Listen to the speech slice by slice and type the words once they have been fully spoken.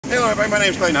Hello everybody, my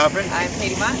name is Clayton Huffman. I'm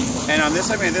Katie Mott. And on this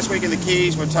segment, This Week in the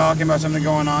Keys, we're talking about something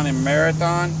going on in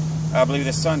Marathon. I believe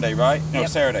this Sunday, right? No, yep.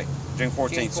 Saturday, June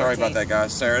 14th. June 14th. Sorry about that,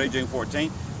 guys. Saturday, June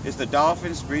 14th. It's the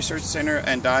Dolphins Research Center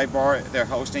and DiveBar. They're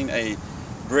hosting a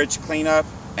bridge cleanup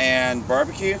and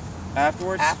barbecue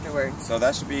afterwards. So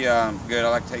that should be good.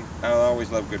 I always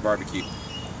love good barbecue.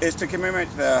 It's to commemorate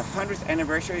the 100th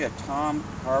anniversary of Tom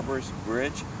Harbour's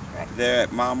Bridge. Correct. They're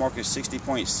at mile marker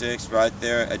 60.6, right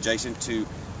there adjacent to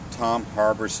Tom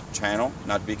Harbour's channel,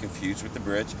 not to be confused with the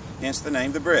bridge. Hence the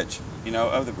name, the bridge,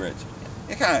 of the bridge.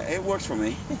 It works for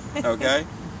me, okay?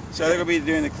 So they're going to be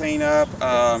doing the cleanup.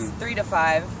 3 to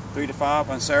 5. 3 to 5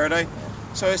 on Saturday.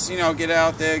 So it's, get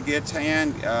out there, get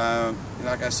tan.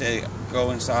 Like I said,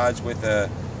 go inside with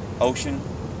the ocean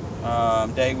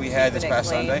day we had this past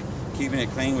Sunday. Keeping it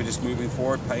clean, we're just moving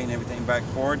forward, paying everything back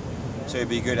forward. So it'd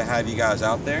be good to have you guys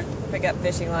out there. Pick up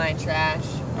fishing line, trash.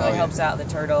 Really helps out the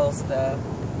turtles, the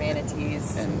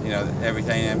manatees. And,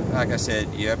 everything. And like I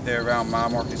said, you're up there around mile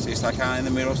marker. It's like kind of in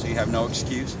the middle, so you have no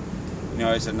excuse.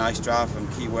 It's a nice drive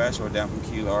from Key West or down from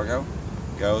Key Largo.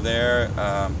 Go there,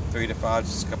 3 to 5,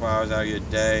 just a couple hours out of your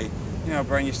day.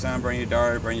 Bring your son, bring your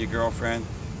daughter, bring your girlfriend,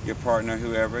 your partner,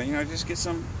 whoever. Just get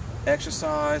some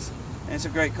exercise, and it's a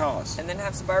great cause. And then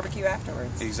have some barbecue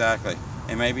afterwards. Exactly.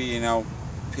 And maybe,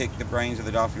 pick the brains of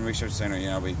the Dolphin Research Center.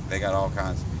 They got all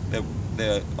kinds.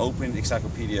 The open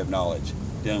encyclopedia of knowledge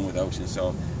dealing with oceans.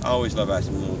 So I always love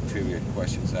asking little trivia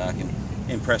questions that I can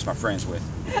impress my friends with.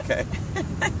 Okay.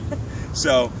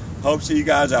 So hope to see you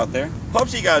guys out there.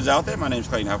 My name's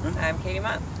Clayton Huffman. I'm Katie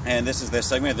Mott. And this is this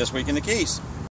segment of This Week in the Keys.